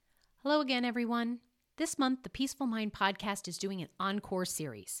Hello again, everyone. This month, the Peaceful Mind podcast is doing an encore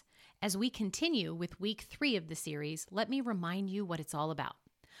series. As we continue with week 3 of the series, let me remind you what it's all about.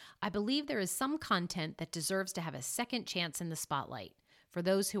 I believe there is some content that deserves to have a second chance in the spotlight. For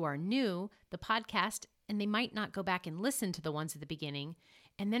those who are new, the podcast, and they might not go back and listen to the ones at the beginning,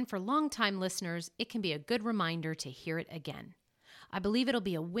 and then for longtime listeners, it can be a good reminder to hear it again. I believe it'll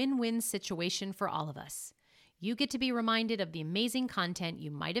be a win-win situation for all of us. You get to be reminded of the amazing content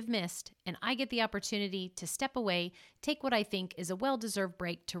you might have missed, and I get the opportunity to step away, take what I think is a well-deserved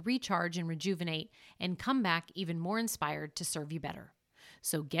break to recharge and rejuvenate, and come back even more inspired to serve you better.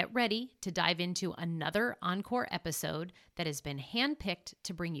 So get ready to dive into another encore episode that has been handpicked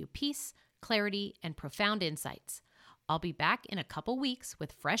to bring you peace, clarity, and profound insights. I'll be back in a couple weeks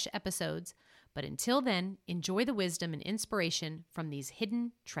with fresh episodes, but until then, enjoy the wisdom and inspiration from these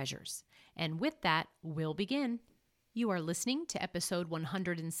hidden treasures. And with that, we'll begin. You are listening to episode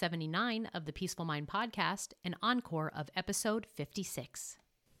 179 of the Peaceful Mind podcast, an encore of episode 56.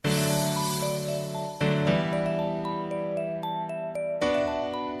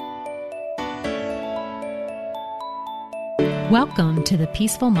 Welcome to the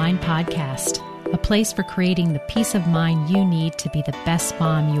Peaceful Mind podcast, a place for creating the peace of mind you need to be the best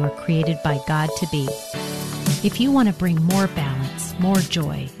mom you are created by God to be. If you want to bring more balance, more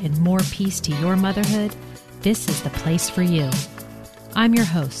joy, and more peace to your motherhood, this is the place for you. I'm your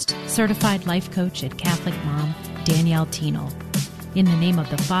host, certified life coach and Catholic mom, Danielle Tino. In the name of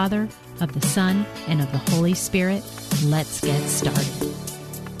the Father, of the Son, and of the Holy Spirit, let's get started.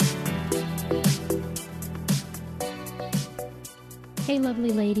 Hey,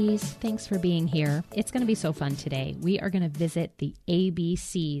 lovely ladies. Thanks for being here. It's going to be so fun today. We are going to visit the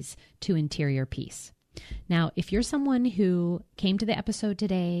ABCs to interior peace. Now, if you're someone who came to the episode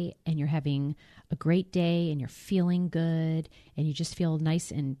today and you're having a great day and you're feeling good and you just feel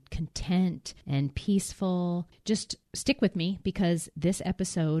nice and content and peaceful, just stick with me because this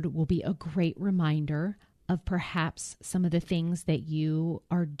episode will be a great reminder of perhaps some of the things that you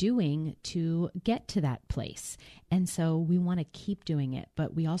are doing to get to that place. And so we want to keep doing it,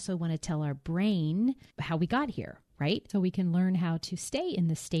 but we also want to tell our brain how we got here, right? So we can learn how to stay in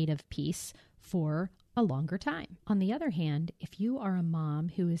the state of peace for a longer time. On the other hand, if you are a mom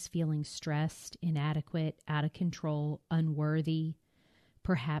who is feeling stressed, inadequate, out of control, unworthy,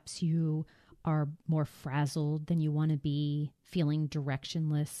 perhaps you are more frazzled than you want to be, feeling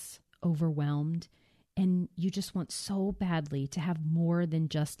directionless, overwhelmed, and you just want so badly to have more than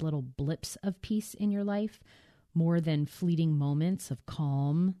just little blips of peace in your life, more than fleeting moments of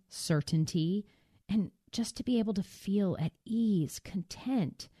calm, certainty, and just to be able to feel at ease,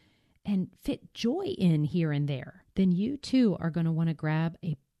 content, and fit joy in here and there, then you too are going to want to grab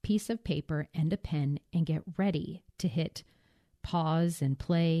a piece of paper and a pen and get ready to hit pause and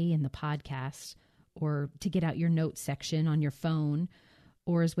play in the podcast, or to get out your notes section on your phone.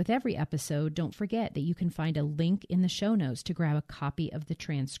 Or as with every episode, don't forget that you can find a link in the show notes to grab a copy of the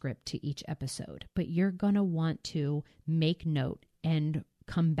transcript to each episode. But you're going to want to make note and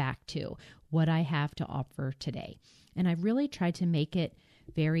come back to what I have to offer today. And I've really tried to make it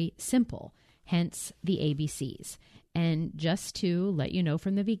very simple, hence the ABCs. And just to let you know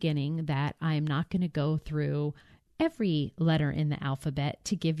from the beginning that I'm not going to go through every letter in the alphabet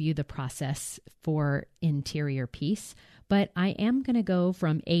to give you the process for interior peace, but I am going to go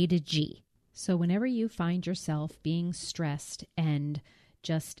from A to G. So whenever you find yourself being stressed and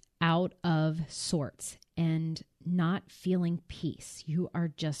just out of sorts and not feeling peace, you are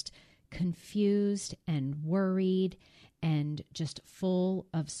just confused and worried and just full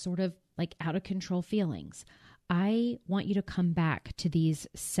of sort of like out of control feelings, I want you to come back to these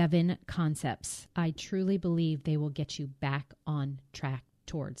 7 concepts. I truly believe they will get you back on track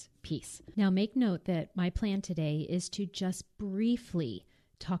towards peace. Now, make note that my plan today is to just briefly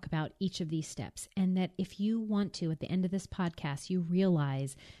talk about each of these steps, and that if you want to, at the end of this podcast, you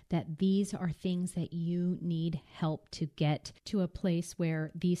realize that these are things that you need help to get to a place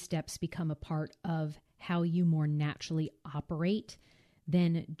where these steps become a part of how you more naturally operate,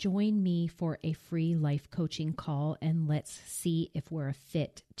 then join me for a free life coaching call and let's see if we're a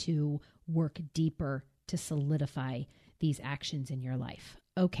fit to work deeper to solidify these actions in your life.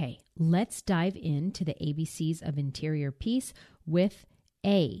 Okay, let's dive into the ABCs of interior peace with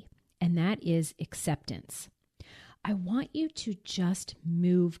A, and that is acceptance. I want you to just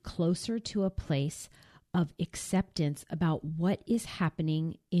move closer to a place of acceptance about what is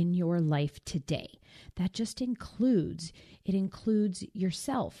happening in your life today. That just includes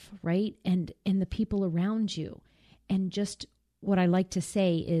yourself, right? And the people around you. And just what I like to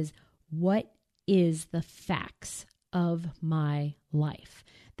say is, what is the facts of my life?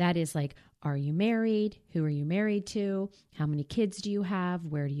 That is like, are you married? Who are you married to? How many kids do you have?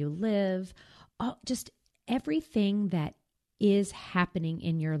 Where do you live? Just everything that is happening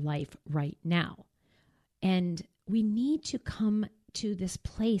in your life right now. And we need to come to this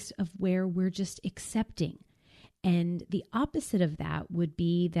place of where we're just accepting. And the opposite of that would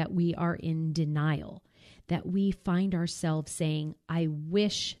be that we are in denial, that we find ourselves saying, I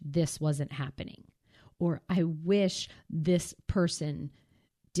wish this wasn't happening, or I wish this person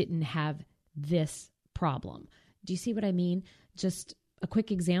didn't have this problem. Do you see what I mean? Just a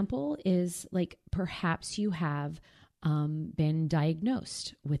quick example is like perhaps you have been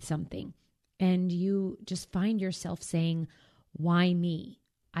diagnosed with something and you just find yourself saying, why me?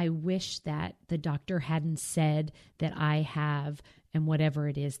 I wish that the doctor hadn't said that I have, and whatever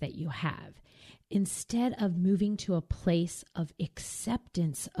it is that you have. Instead of moving to a place of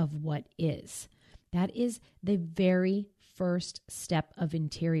acceptance of what is. That is the very first step of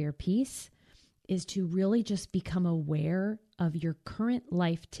interior peace, is to really just become aware of your current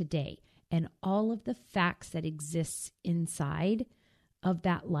life today and all of the facts that exists inside of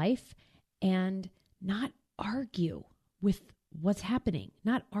that life, and not argue with what's happening,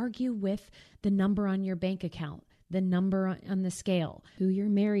 not argue with the number on your bank account, the number on the scale, who you're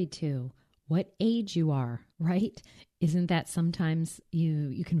married to, what age you are, right? Isn't that sometimes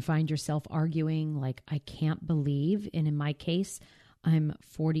you can find yourself arguing like, I can't believe, and in my case, I'm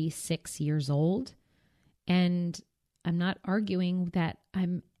 46 years old, and I'm not arguing that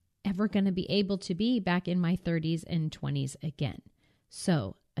I'm ever going to be able to be back in my 30s and 20s again.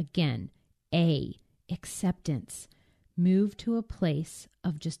 So again, acceptance. Move to a place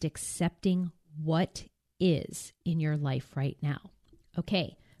of just accepting what is in your life right now.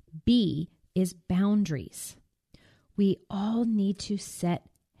 Okay, B is boundaries. We all need to set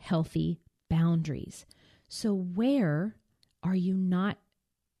healthy boundaries. So where are you not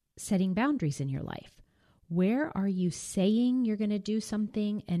setting boundaries in your life? Where are you saying you're going to do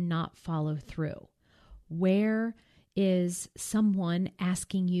something and not follow through? Where is someone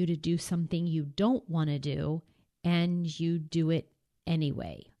asking you to do something you don't want to do and you do it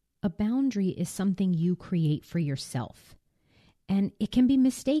anyway? A boundary is something you create for yourself. And it can be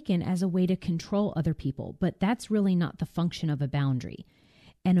mistaken as a way to control other people, but that's really not the function of a boundary.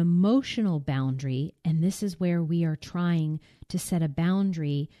 An emotional boundary, and this is where we are trying to set a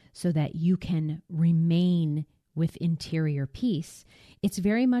boundary so that you can remain with interior peace. It's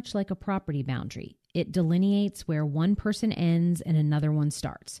very much like a property boundary. It delineates where one person ends and another one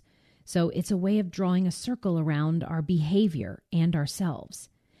starts. So it's a way of drawing a circle around our behavior and ourselves.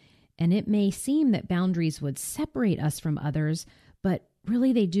 And it may seem that boundaries would separate us from others, but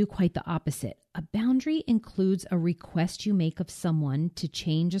really they do quite the opposite. A boundary includes a request you make of someone to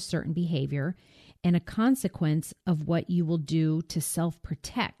change a certain behavior and a consequence of what you will do to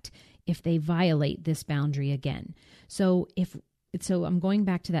self-protect if they violate this boundary again. So I'm going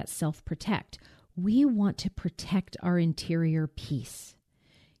back to that self-protect. We want to protect our interior peace.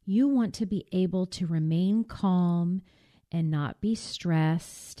 You want to be able to remain calm and not be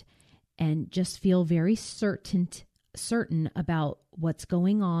stressed and just feel very certain about what's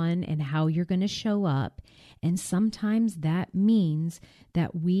going on and how you're going to show up. And sometimes that means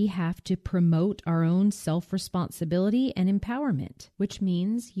that we have to promote our own self-responsibility and empowerment, which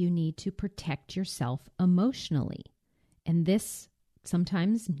means you need to protect yourself emotionally. And this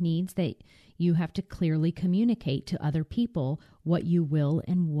sometimes needs that you have to clearly communicate to other people what you will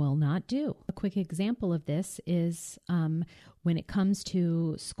and will not do. A quick example of this is when it comes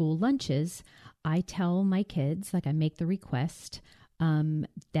to school lunches, I tell my kids, like I make the request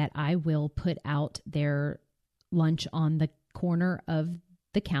that I will put out their lunch on the corner of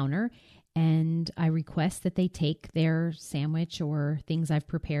the counter, and I request that they take their sandwich or things I've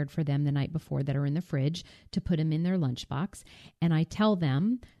prepared for them the night before that are in the fridge to put them in their lunchbox. And I tell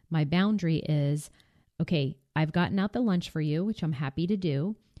them my boundary is, okay, I've gotten out the lunch for you, which I'm happy to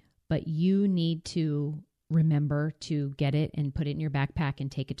do, but you need to remember to get it and put it in your backpack and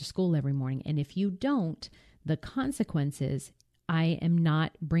take it to school every morning. And if you don't, the consequence is I am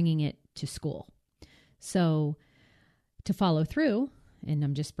not bringing it to school. So to follow through, and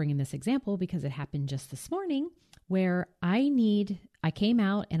I'm just bringing this example because it happened just this morning, where I came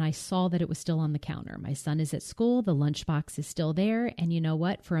out and I saw that it was still on the counter. My son is at school, the lunchbox is still there. And you know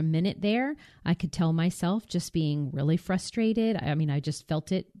what? For a minute there, I could tell myself just being really frustrated. I just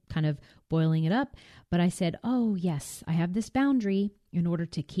felt it kind of boiling it up. But I said, oh yes, I have this boundary in order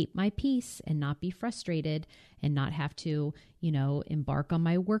to keep my peace and not be frustrated and not have to, embark on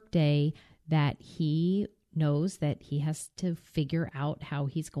my workday, that he knows that he has to figure out how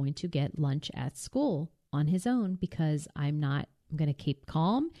he's going to get lunch at school on his own because I'm not I'm going to keep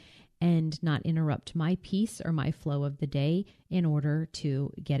calm and not interrupt my peace or my flow of the day in order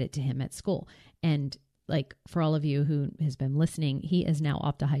to get it to him at school. And like for all of you who has been listening, he is now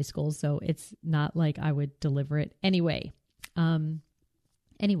off to high school, so it's not like I would deliver it anyway.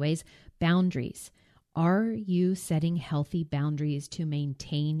 Anyways, boundaries. Are you setting healthy boundaries to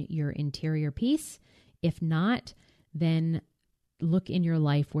maintain your interior peace? If not, then look in your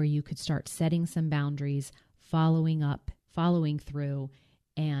life where you could start setting some boundaries, following up, following through,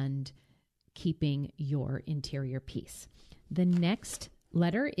 and keeping your interior peace. The next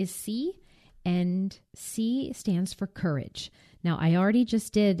letter is C, and C stands for courage. Now, I already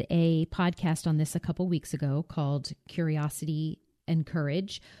just did a podcast on this a couple weeks ago called Curiosity and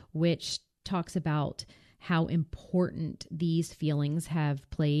Courage, which talks about how important these feelings have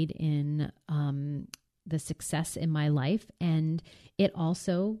played in the success in my life. And it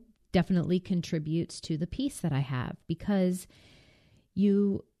also definitely contributes to the peace that I have, because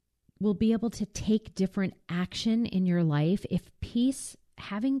you will be able to take different action in your life if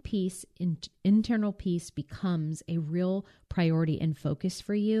having peace, internal peace becomes a real priority and focus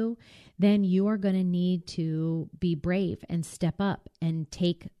for you. Then you are going to need to be brave and step up and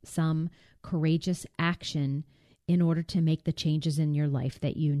take some courageous action in order to make the changes in your life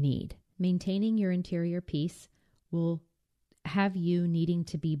that you need. Maintaining your interior peace will have you needing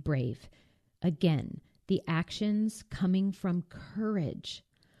to be brave. Again, the actions coming from courage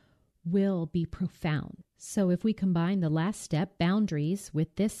will be profound. So if we combine the last step, boundaries,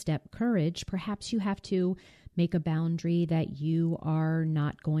 with this step, courage, perhaps you have to make a boundary that you are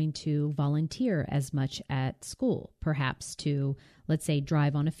not going to volunteer as much at school, perhaps to, let's say,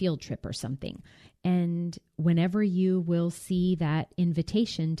 drive on a field trip or something. And whenever you will see that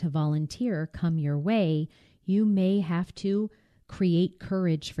invitation to volunteer come your way, you may have to create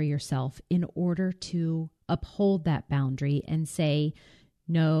courage for yourself in order to uphold that boundary and say,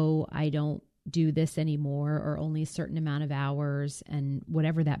 no, I don't do this anymore, or only a certain amount of hours, and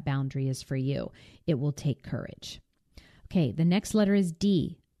whatever that boundary is for you. It will take courage. Okay, the next letter is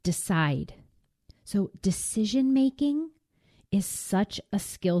D, decide. So decision making is such a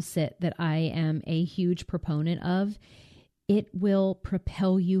skill set that I am a huge proponent of. It will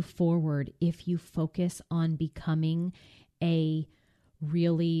propel you forward if you focus on becoming a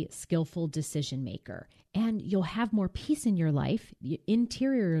really skillful decision maker. And you'll have more peace in your life.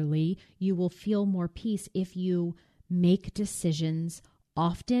 Interiorly, you will feel more peace if you make decisions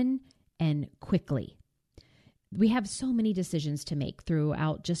often and quickly. We have so many decisions to make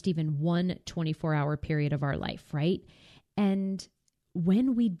throughout just even one 24-hour period of our life, right? And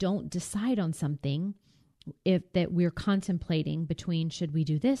when we don't decide on something, if that we're contemplating between, should we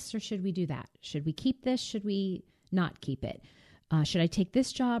do this or should we do that? Should we keep this? Should we not keep it? Should I take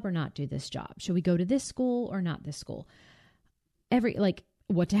this job or not do this job? Should we go to this school or not this school?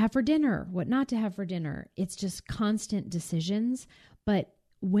 What to have for dinner, what not to have for dinner. It's just constant decisions. But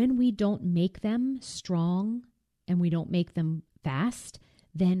when we don't make them strong and we don't make them fast,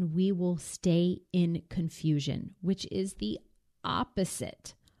 then we will stay in confusion, which is the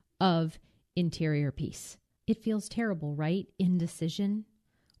opposite of interior peace. It feels terrible, right? Indecision,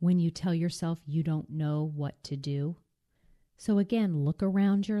 when you tell yourself you don't know what to do. So again, look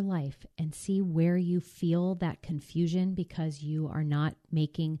around your life and see where you feel that confusion because you are not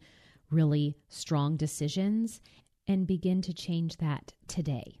making really strong decisions, and begin to change that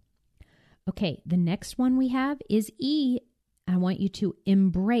today. Okay, the next one we have is E. I want you to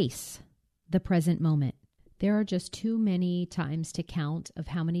embrace the present moment. There are just too many times to count of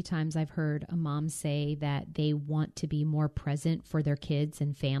how many times I've heard a mom say that they want to be more present for their kids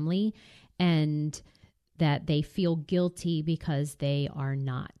and family, and that they feel guilty because they are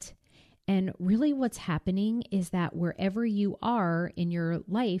not. And really what's happening is that wherever you are in your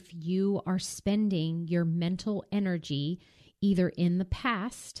life, you are spending your mental energy either in the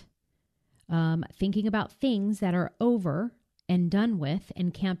past, thinking about things that are over and done with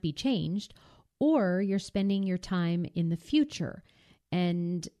and can't be changed, or you're spending your time in the future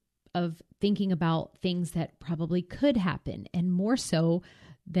and of thinking about things that probably could happen, and more so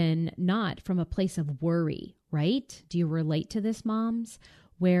than not from a place of worry, right? Do you relate to this, moms?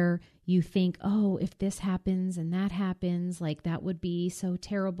 Where you think, oh, if this happens and that happens, like that would be so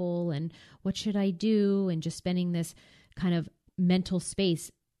terrible, and what should I do? And just spending this kind of mental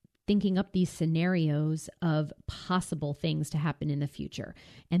space thinking up these scenarios of possible things to happen in the future.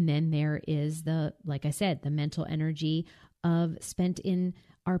 And then there is like I said, the mental energy of spent in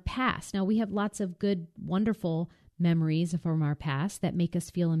our past. Now we have lots of good, wonderful memories from our past that make us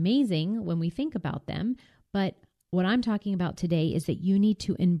feel amazing when we think about them. But what I'm talking about today is that you need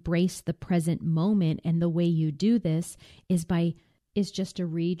to embrace the present moment. And the way you do this is just to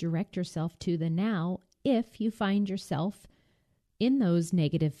redirect yourself to the now if you find yourself in those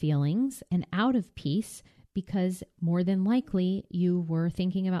negative feelings and out of peace, because more than likely you were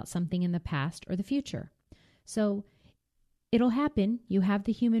thinking about something in the past or the future. So it'll happen. You have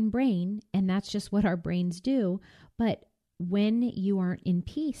the human brain, and that's just what our brains do. But when you aren't in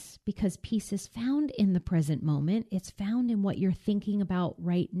peace, because peace is found in the present moment, it's found in what you're thinking about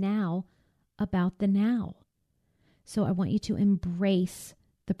right now, about the now. So I want you to embrace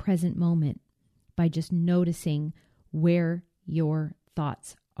the present moment by just noticing where your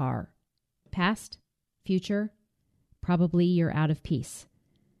thoughts are. Past, future, probably you're out of peace.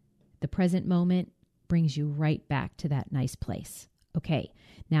 The present moment brings you right back to that nice place. Okay,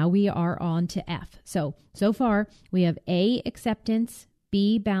 now we are on to F. So far we have A, acceptance,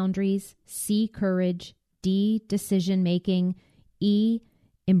 B, boundaries, C, courage, D, decision making, E,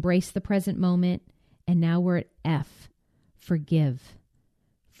 embrace the present moment, and now we're at F, forgive.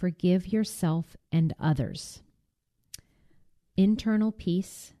 Forgive yourself and others. Internal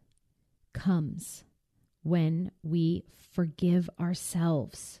peace comes when we forgive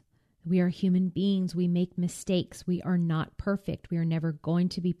ourselves. We are human beings. We make mistakes. We are not perfect. We are never going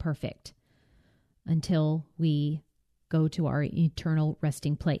to be perfect until we go to our eternal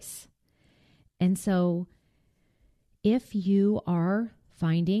resting place. And so if you are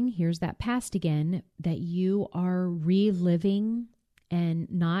finding, here's that past again, that you are reliving and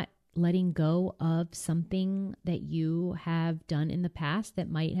not letting go of something that you have done in the past that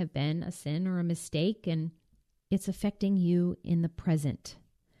might have been a sin or a mistake, and it's affecting you in the present.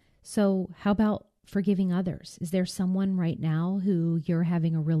 So how about forgiving others? Is there someone right now who you're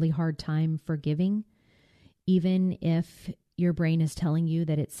having a really hard time forgiving? Even if your brain is telling you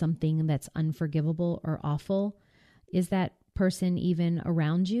that it's something that's unforgivable or awful, is that person even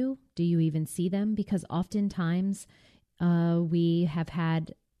around you? Do you even see them? Because oftentimes we have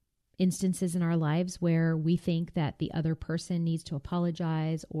had instances in our lives where we think that the other person needs to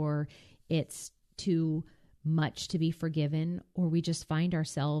apologize, or it's too much to be forgiven, or we just find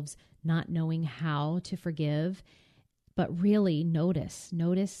ourselves not knowing how to forgive. But really notice,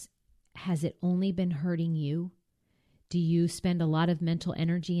 has it only been hurting you? Do you spend a lot of mental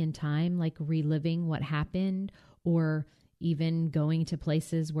energy and time like reliving what happened, or even going to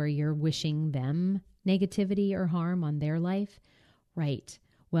places where you're wishing them negativity or harm on their life? Right.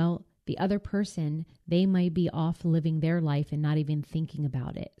 Well, the other person, they might be off living their life and not even thinking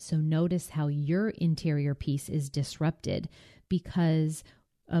about it. So notice how your interior peace is disrupted because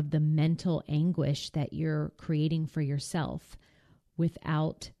of the mental anguish that you're creating for yourself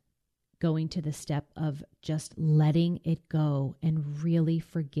without going to the step of just letting it go and really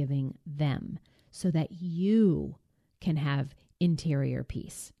forgiving them so that you can have interior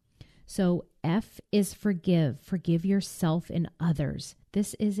peace. So F is forgive. Forgive yourself and others.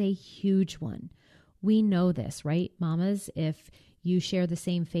 This is a huge one. We know this, right, mamas? If you share the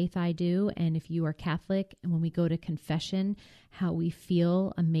same faith I do, and if you are Catholic, and when we go to confession, how we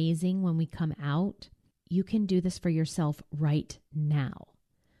feel amazing when we come out, you can do this for yourself right now.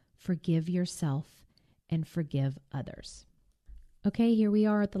 Forgive yourself and forgive others. Okay, here we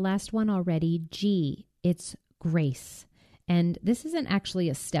are at the last one already. G, it's grace. And this isn't actually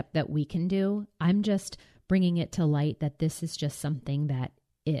a step that we can do. I'm just bringing it to light that this is just something that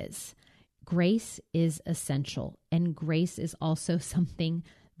is. Grace is essential, and grace is also something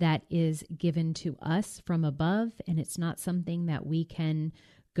that is given to us from above, and it's not something that we can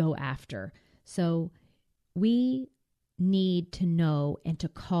go after. So we need to know and to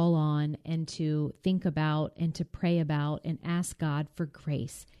call on and to think about and to pray about and ask God for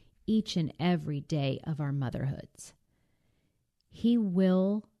grace each and every day of our motherhoods. He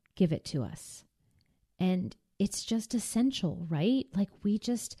will give it to us. And it's just essential, right? Like we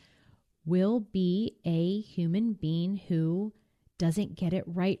just will be a human being who doesn't get it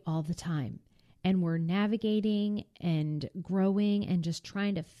right all the time. And we're navigating and growing and just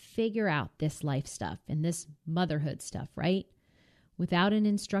trying to figure out this life stuff and this motherhood stuff, right? Without an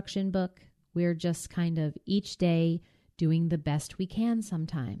instruction book, we're just kind of each day doing the best we can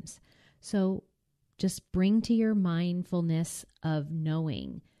sometimes. So just bring to your mindfulness of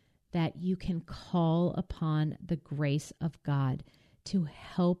knowing that you can call upon the grace of God to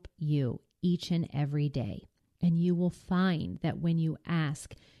help you each and every day. And you will find that when you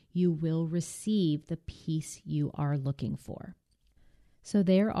ask, you will receive the peace you are looking for. So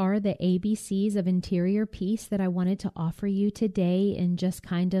there are the ABCs of interior peace that I wanted to offer you today in just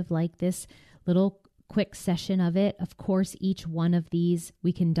kind of like this little quick session of it. Of course, each one of these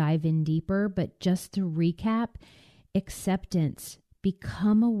we can dive in deeper, but just to recap, acceptance.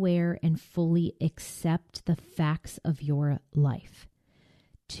 Become aware and fully accept the facts of your life.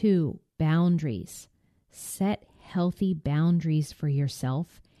 2, boundaries. Set healthy boundaries for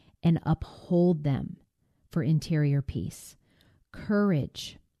yourself and uphold them for interior peace.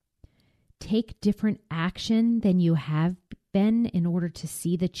 Courage. Take different action than you have been in order to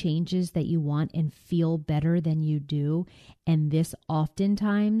see the changes that you want and feel better than you do. And this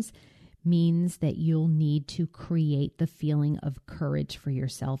oftentimes means that you'll need to create the feeling of courage for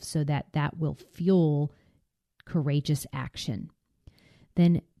yourself so that that will fuel courageous action.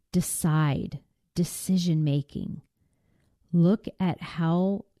 Then decide, decision making. Look at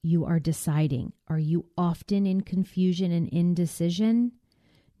how you are deciding. Are you often in confusion and indecision?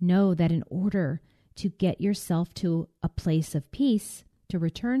 Know that in order to get yourself to a place of peace, to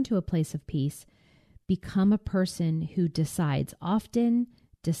return to a place of peace, become a person who decides often,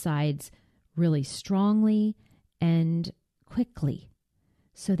 decides really strongly and quickly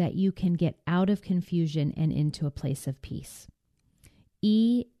so that you can get out of confusion and into a place of peace.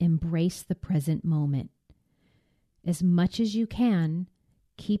 E, embrace the present moment. As much as you can,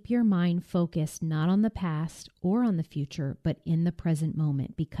 keep your mind focused not on the past or on the future, but in the present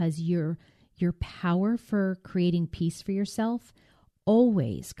moment, because your power for creating peace for yourself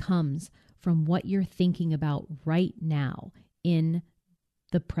always comes from what you're thinking about right now in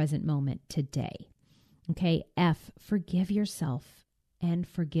the present moment today. Okay, F, forgive yourself and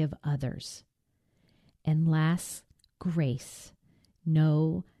forgive others. And last, grace.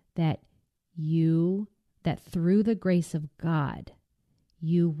 Know that through the grace of God,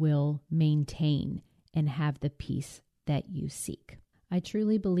 you will maintain and have the peace that you seek. I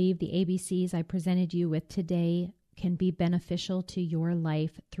truly believe the ABCs I presented you with today can be beneficial to your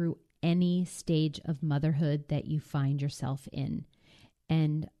life through any stage of motherhood that you find yourself in.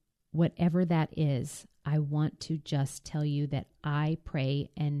 And whatever that is, I want to just tell you that I pray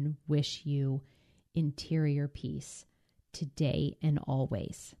and wish you interior peace today and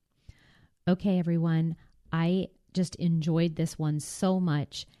always. Okay, everyone, I just enjoyed this one so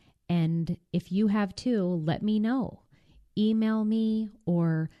much. And if you have too, let me know. Email me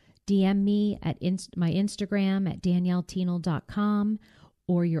or DM me at my Instagram at danielleteenel.com,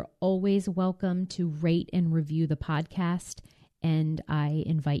 or you're always welcome to rate and review the podcast, and I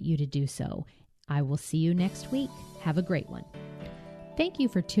invite you to do so. I will see you next week. Have a great one. Thank you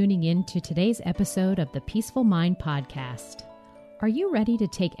for tuning in to today's episode of the Peaceful Mind Podcast. Are you ready to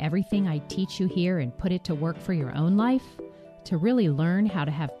take everything I teach you here and put it to work for your own life? To really learn how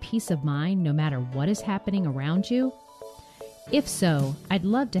to have peace of mind no matter what is happening around you? If so, I'd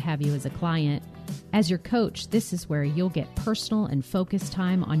love to have you as a client. As your coach, this is where you'll get personal and focused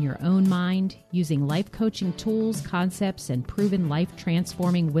time on your own mind using life coaching tools, concepts, and proven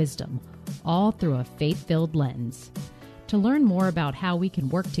life-transforming wisdom, all through a faith-filled lens. To learn more about how we can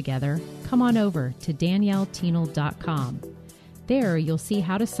work together, come on over to danielleteenel.com. There, you'll see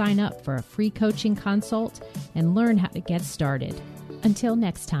how to sign up for a free coaching consult and learn how to get started. Until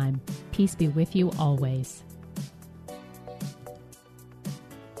next time, peace be with you always.